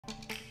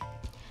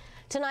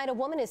Tonight, a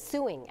woman is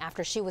suing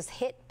after she was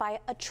hit by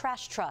a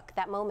trash truck.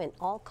 That moment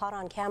all caught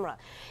on camera.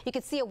 You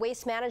could see a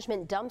waste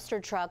management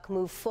dumpster truck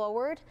move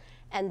forward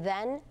and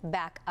then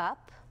back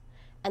up,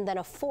 and then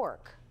a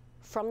fork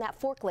from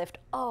that forklift,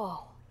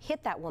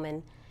 hit that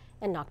woman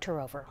and knocked her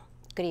over.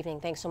 Good evening.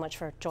 Thanks so much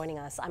for joining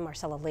us. I'm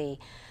Marcella Lee.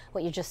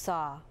 What you just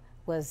saw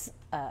was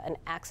an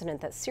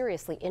accident that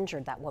seriously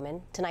injured that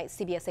woman. Tonight,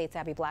 CBS 8's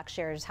Abby Black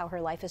shares how her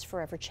life is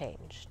forever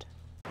changed.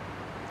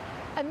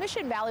 A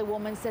Mission Valley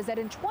woman says that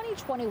in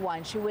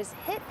 2021, she was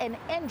hit and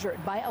injured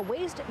by a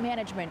waste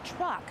management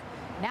truck.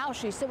 Now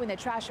she's suing the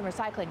trash and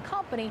recycling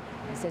company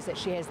and says that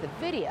she has the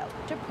video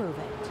to prove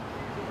it.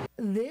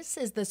 This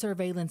is the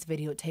surveillance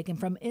video taken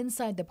from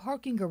inside the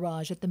parking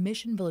garage at the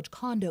Mission Village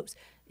condos.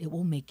 It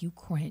will make you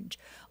cringe.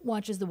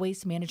 Watch as the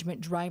waste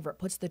management driver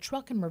puts the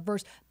truck in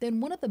reverse,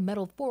 then one of the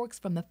metal forks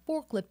from the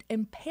forklift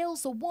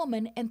impales a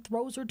woman and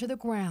throws her to the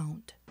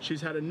ground.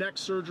 She's had a neck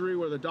surgery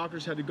where the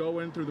doctors had to go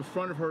in through the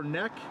front of her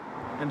neck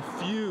and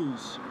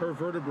fuse her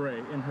vertebrae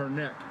in her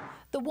neck.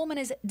 The woman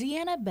is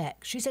Deanna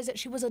Beck. She says that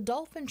she was a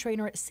dolphin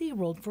trainer at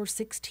SeaWorld for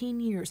 16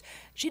 years.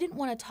 She didn't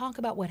want to talk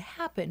about what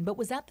happened, but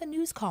was at the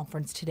news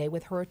conference today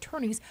with her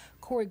attorneys,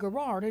 Corey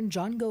Gerard and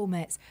John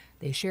Gomez.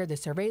 They shared the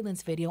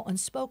surveillance video and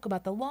spoke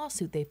about the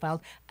lawsuit they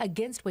filed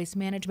against Waste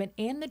Management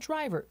and the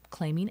driver,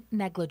 claiming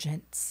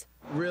negligence.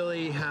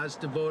 Really has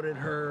devoted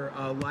her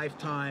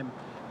lifetime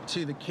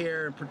to the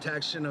care and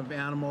protection of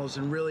animals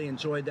and really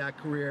enjoyed that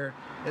career.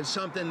 It's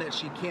something that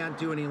she can't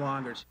do any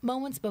longer.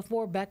 Moments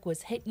before Beck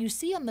was hit, you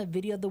see on the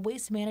video the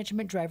waste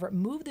management driver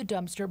move the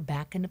dumpster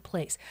back into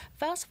place.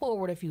 Fast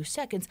forward a few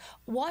seconds,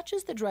 watch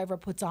as the driver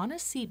puts on a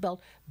seatbelt.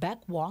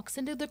 Beck walks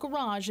into the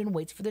garage and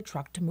waits for the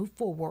truck to move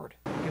forward.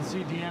 You can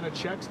see Deanna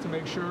checks to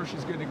make sure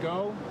she's good to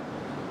go.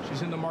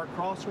 She's in the marked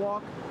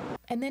crosswalk.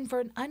 And then for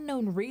an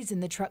unknown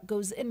reason, the truck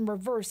goes in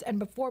reverse, and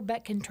before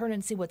Beck can turn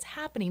and see what's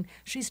happening,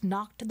 she's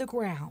knocked to the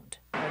ground.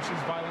 And she's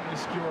violently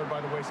skewered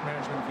by the waste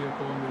management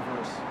vehicle in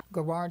reverse.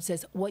 Gerard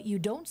says what you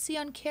don't see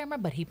on camera,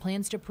 but he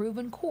plans to prove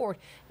in court,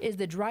 is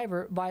the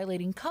driver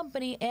violating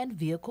company and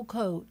vehicle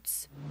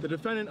codes. The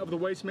defendant of the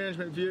waste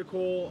management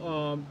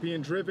vehicle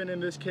being driven in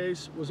this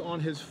case was on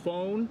his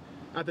phone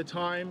at the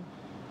time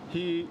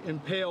he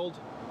impaled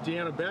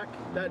Deanna Beck.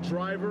 That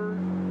driver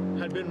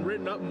had been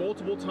written up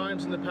multiple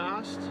times in the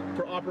past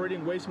for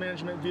operating waste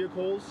management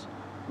vehicles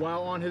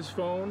while on his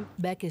phone.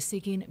 Beck is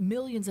seeking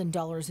millions in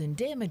dollars in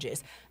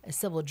damages. A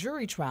civil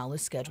jury trial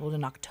is scheduled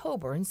in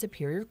October in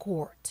Superior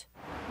Court.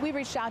 We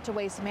reached out to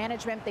Waste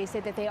Management. They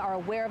say that they are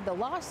aware of the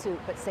lawsuit,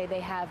 but say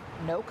they have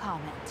no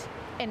comment.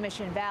 In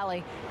Mission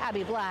Valley,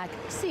 Abby Black,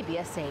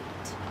 CBS 8.